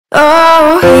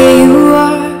Oh, here you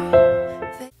are.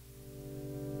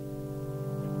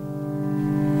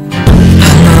 I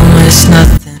know it's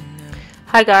nothing.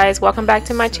 Hi guys, welcome back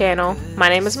to my channel. My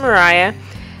name is Mariah,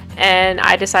 and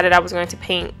I decided I was going to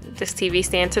paint this TV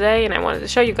stand today, and I wanted to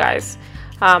show you guys.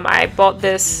 I bought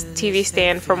this TV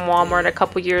stand from Walmart a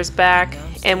couple years back,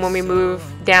 and when we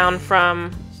moved down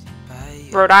from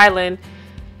Rhode Island,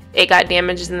 it got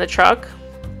damaged in the truck.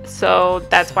 So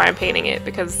that's why I'm painting it,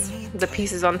 because the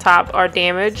pieces on top are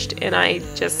damaged and I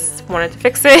just wanted to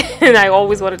fix it. And I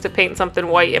always wanted to paint something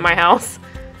white in my house.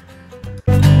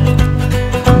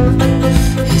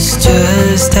 It's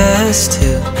just us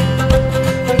two,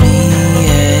 me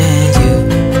and you.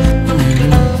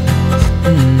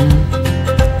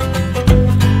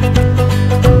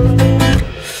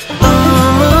 Oh,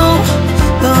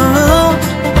 oh,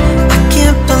 I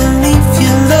can't believe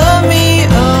you love me.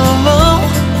 Oh,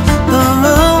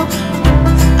 oh,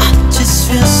 I just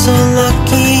feel so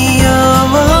lucky. Oh,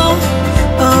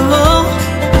 oh,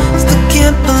 still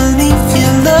can't believe you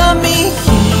love me.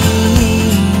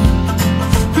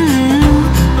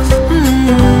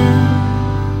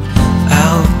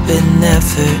 It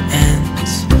never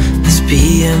ends. It's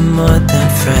being more than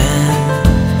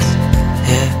friends.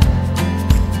 Yeah.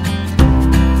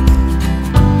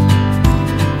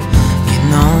 You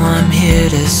know I'm here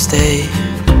to stay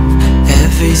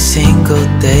every single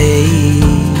day.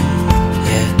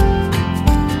 Yeah.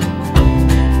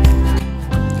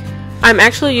 I'm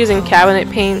actually using cabinet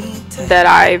paint that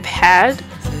I've had,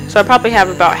 so I probably have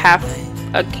about half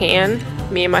a can.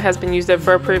 Me and my husband used it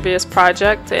for a previous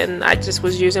project, and I just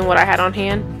was using what I had on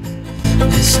hand.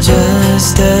 It's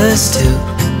just us two,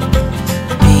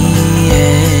 me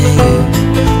and you.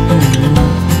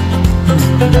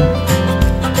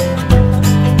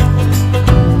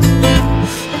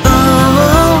 Oh,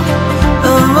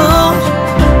 oh,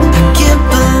 I can't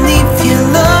believe you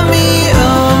love me.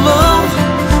 Oh,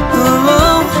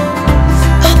 oh,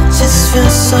 I just feel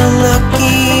so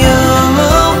lucky.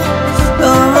 Oh,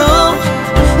 oh,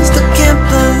 still can't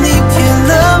believe you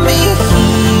love me.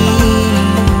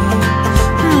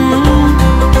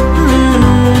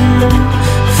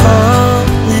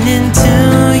 Falling into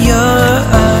your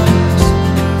arms,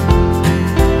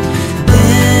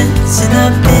 dancing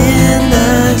up in the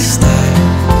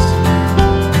stars.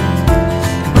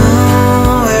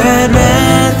 Oh, where I'd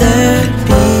rather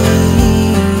be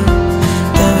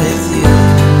than with you.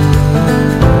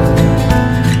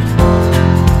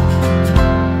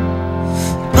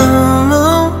 Oh,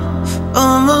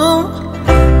 oh,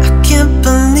 I can't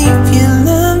believe you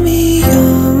love me.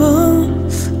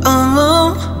 Oh, oh,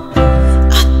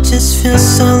 I just feel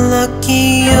so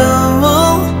lucky. Oh,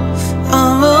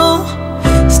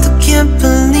 oh, still can't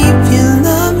believe you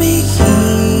love me.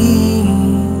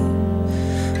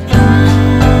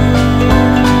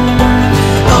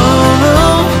 Oh,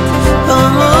 oh,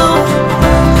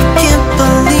 I can't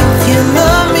believe you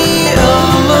love me. Oh,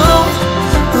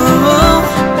 oh,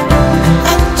 I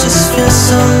just feel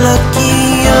so lucky.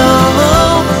 Oh,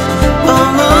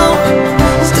 oh,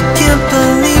 still can't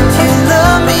believe you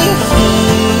love me.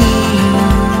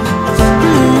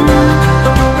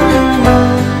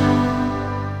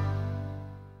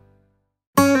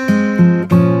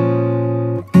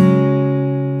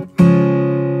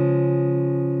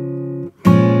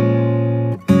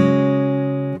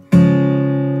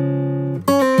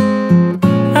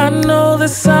 I know the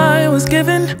sign was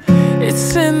given.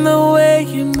 It's in the way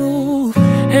you move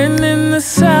and in the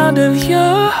sound of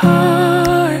your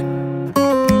heart.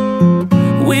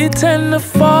 We tend to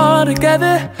fall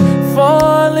together,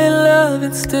 fall in love,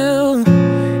 and still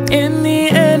in the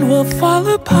end we'll fall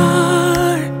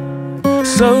apart.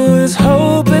 So his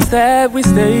hope is that we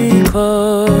stay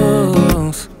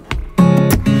close,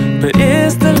 but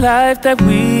it's the life that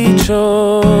we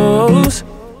chose.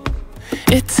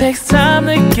 It takes time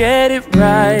to get it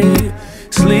right,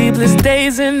 sleepless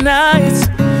days and nights.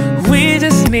 We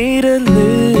just need a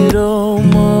little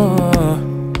more,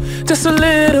 just a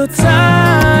little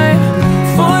time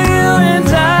for you and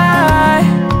I.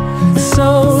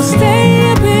 So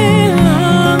stay a bit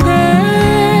longer,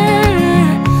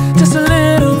 just a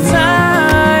little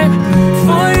time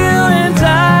for you and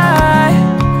I,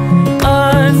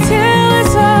 until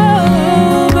it's all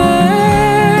over.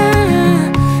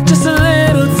 Just a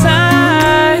little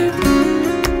time.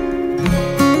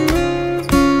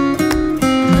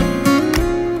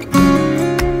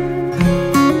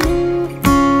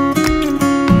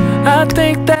 I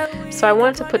think that. So I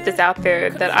wanted to put this out there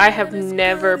that I have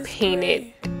never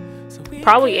painted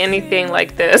probably anything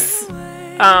like this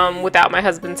without my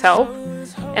husband's help,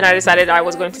 and I decided I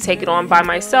was going to take it on by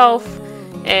myself.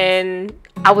 And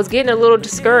I was getting a little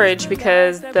discouraged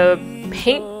because the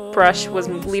paintbrush was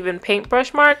leaving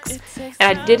paintbrush marks,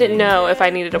 and I didn't know if I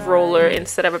needed a roller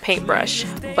instead of a paintbrush.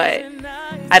 But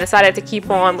I decided to keep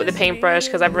on with the paintbrush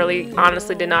because I really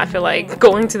honestly did not feel like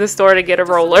going to the store to get a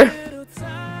roller. For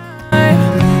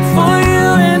you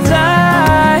and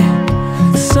I,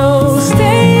 so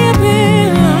stay a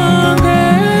bit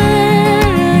longer,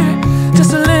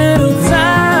 just a little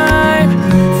time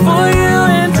for you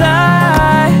and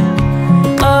I,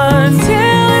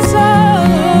 until it's all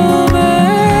over,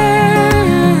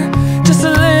 just a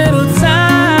little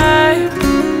time.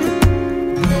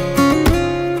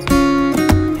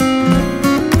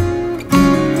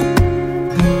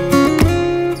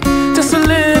 Just a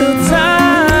little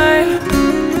time.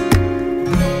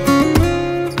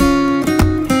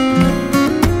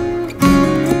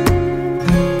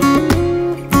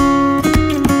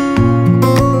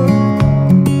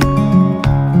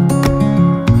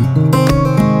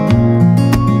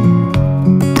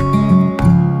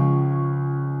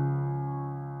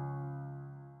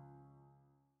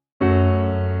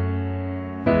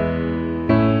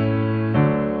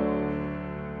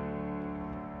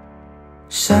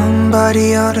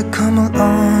 Somebody ought to come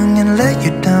along and let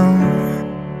you down,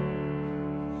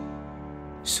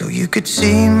 so you could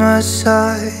see my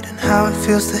side and how it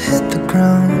feels to hit the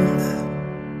ground.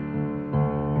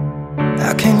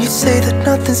 How can you say that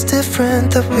nothing's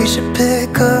different, that we should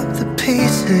pick up the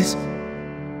pieces?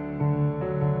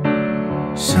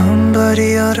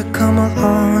 Somebody ought to come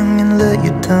along and let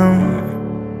you down.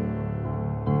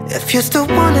 If you still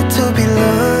wanted to be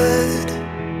loved,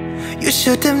 you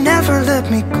should have never let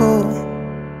me go.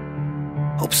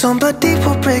 Hope somebody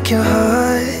will break your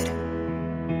heart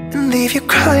and leave you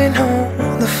crying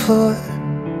on the floor.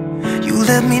 You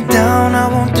let me down, I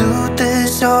won't do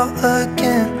this all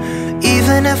again.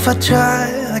 Even if I try,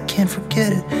 I can't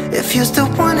forget it. If you still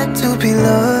wanted to be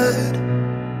loved,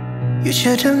 you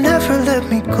should have never let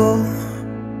me go.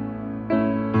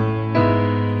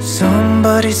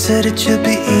 Somebody said it should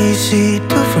be easy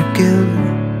to forgive.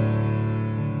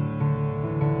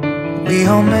 We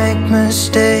all make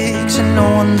mistakes and no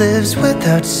one lives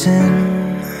without sin.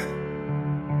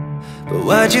 But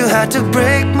why'd you have to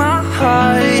break my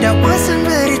heart? I wasn't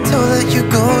ready to let you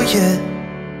go yet.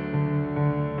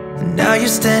 And now you're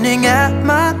standing at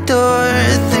my door,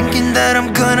 thinking that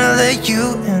I'm gonna let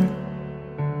you in.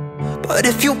 But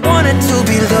if you wanted to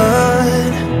be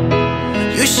loved,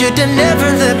 you should have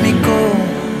never let me go.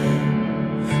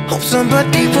 Hope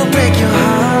somebody will break your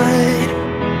heart,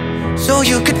 so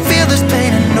you could feel this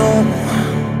pain and know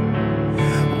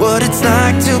what it's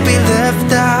like to be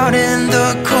left out in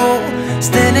the cold,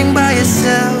 standing by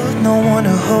yourself, no one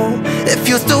to hold. If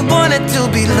you still wanted to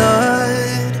be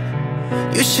loved,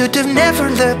 you should have never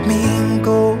let me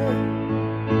go.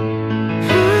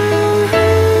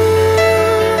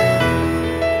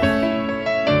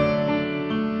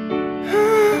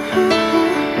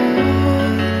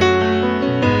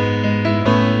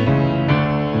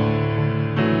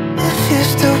 You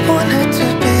still wanted to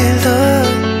be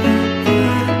loved,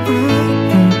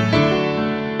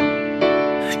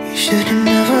 you should have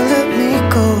never let me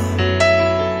go.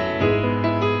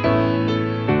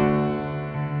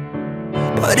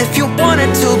 But if you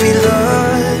wanted to be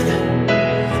loved,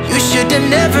 you should have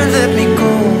never let me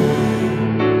go.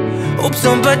 Hope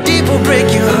somebody will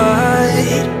break your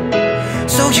heart,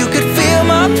 so you could feel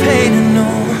my pain and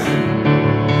know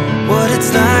what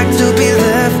it's like to be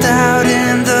left out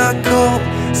in the cold,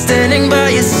 standing by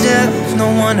yourself, no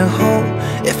one to hold.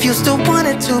 If you still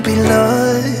wanted to be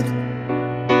loved,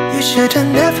 you should have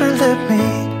never let me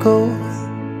go.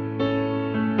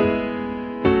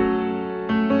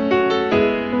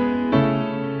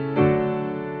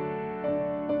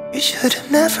 You should have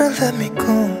never let me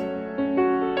go.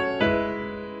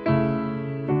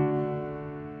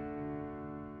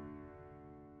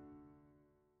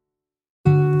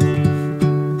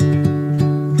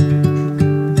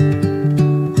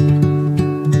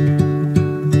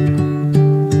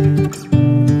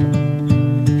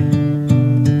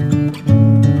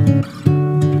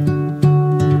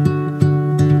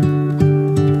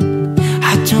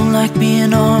 Like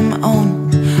being on my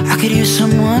own, I could use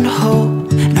someone to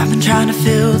hold. And I've been trying to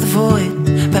fill the void,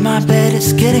 but my bed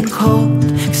is getting cold.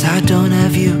 Cause I don't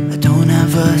have you, I don't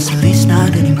have us, at least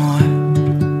not anymore.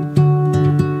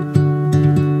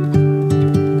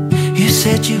 You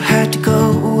said you had to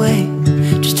go away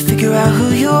just to figure out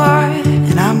who you are.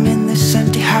 And I'm in this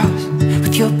empty house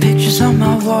with your pictures on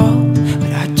my wall.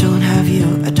 But I don't have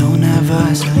you, I don't have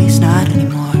us, at least not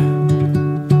anymore.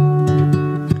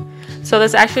 So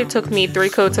this actually took me 3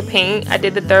 coats of paint. I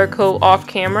did the 3rd coat off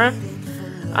camera.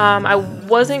 I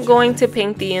wasn't going to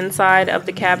paint the inside of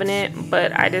the cabinet,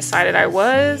 but I decided I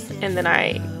was, and then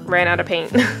I ran out of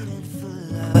paint.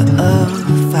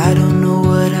 I don't know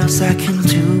what else I can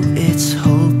do. It's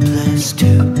hopeless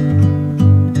to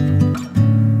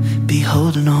be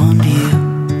holding on to you.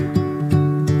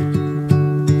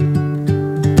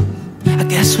 I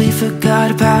guess we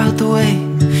forgot about the way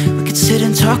we could sit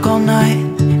and talk all night.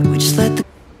 We just let the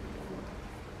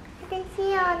I can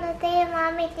see all the day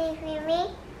mommy thinks with me.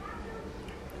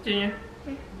 Junior,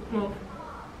 move.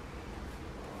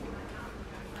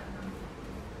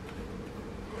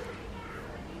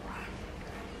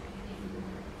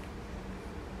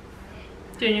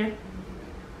 Junior.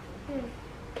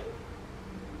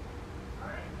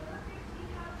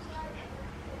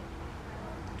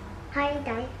 Hi,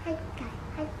 Dad. Hi, Dad.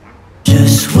 Hi, Dad.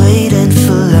 just waiting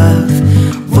for love,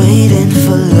 waiting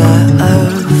for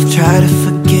love. Try to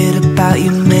forget about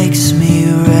you makes me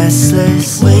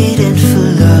restless. Waiting for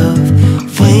love,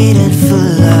 waiting for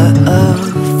love.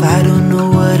 I don't know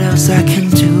what else I can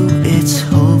do. It's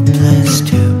hopeless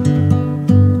to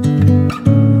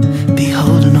be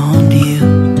holding on to you.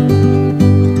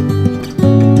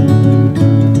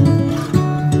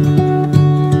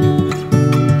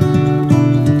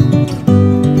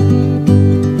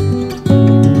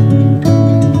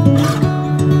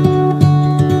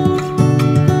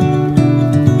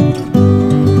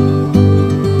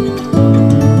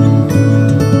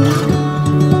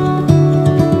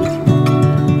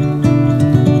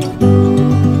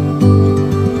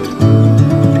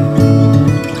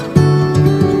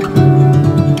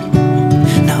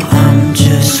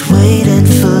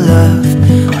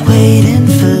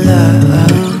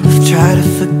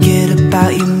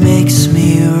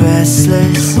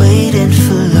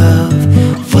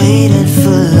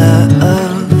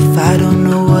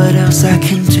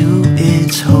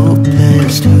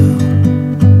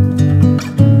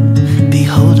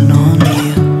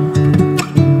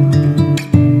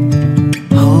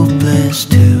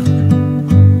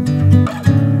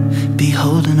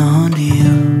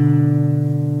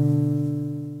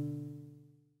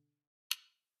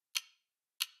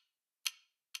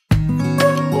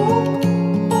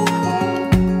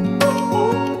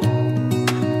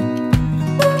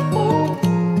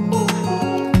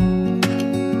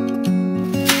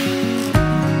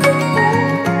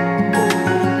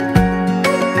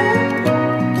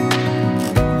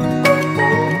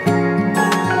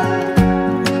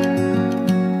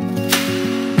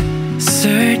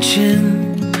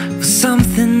 Searching for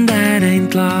something that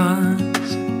ain't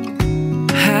lost.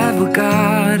 Have we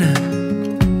got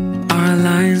our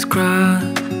lines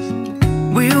crossed?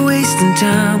 We're wasting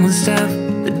time on stuff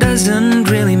that doesn't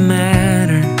really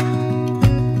matter,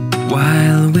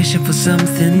 while wishing for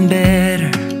something better.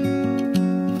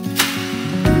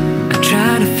 I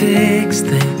try to fix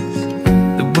things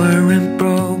that weren't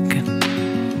broken,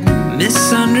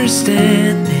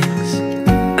 misunderstandings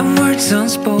and words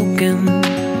unspoken.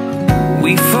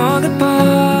 We fall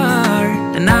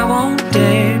apart, and I won't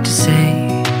dare to say,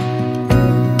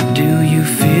 do you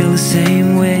feel the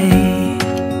same way?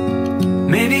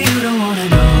 Maybe you don't wanna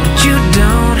know, but you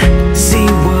don't see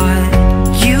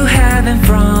what you have in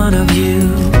front of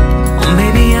you. Or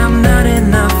maybe I'm not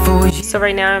enough for you. So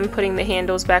right now I'm putting the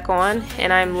handles back on,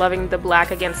 and I'm loving the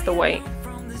black against the white.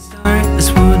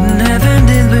 This wouldn't have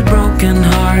ended with broken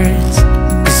hearts,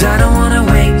 'cause I don't wanna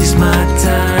waste my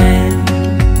time.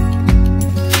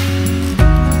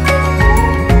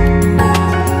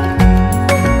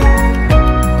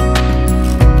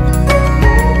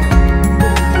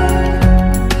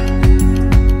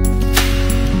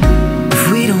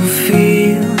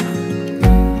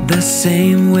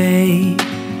 Same way,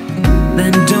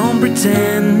 then don't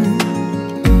pretend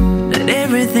that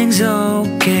everything's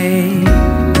okay.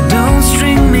 Don't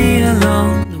string me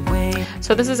along the way.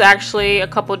 So this is actually a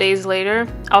couple days later.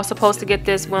 I was supposed to get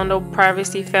this window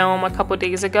privacy film a couple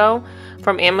days ago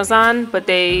from Amazon, but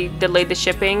they delayed the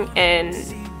shipping, and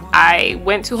I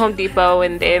went to Home Depot,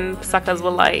 and then suckers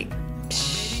were like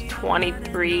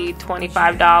 $23,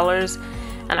 $25,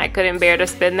 and I couldn't bear to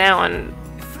spend that on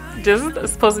this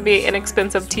is supposed to be an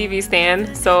inexpensive TV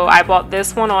stand. So I bought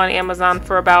this one on Amazon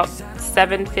for about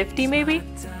 $7.50 maybe.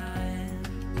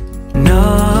 No,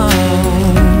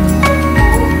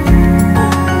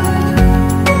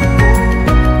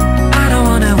 I don't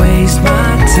wanna waste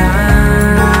my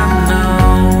time, no.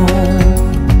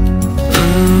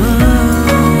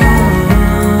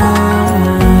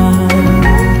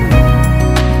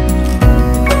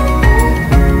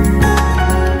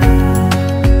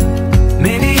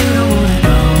 Maybe you don't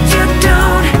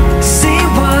see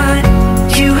what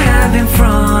you have in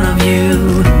front of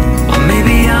you, or maybe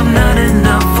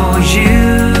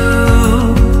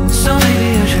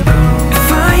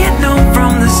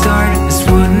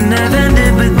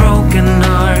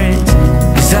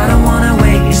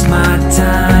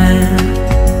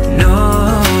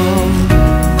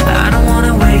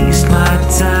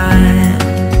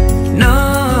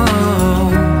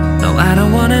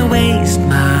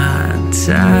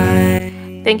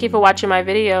thank you for watching my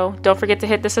video. Don't forget to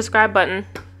hit the subscribe button.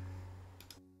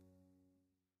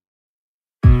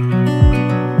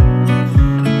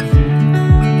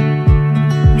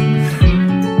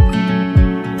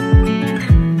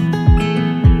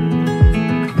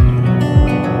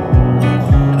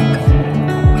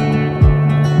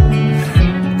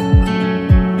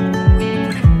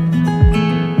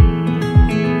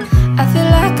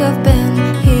 I've been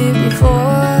here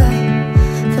before,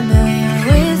 familiar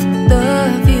with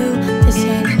the view. This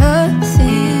ain't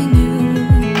nothing new.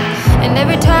 And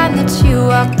every time that you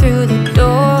walk through the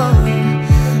door,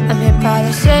 I'm hit by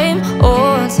the same old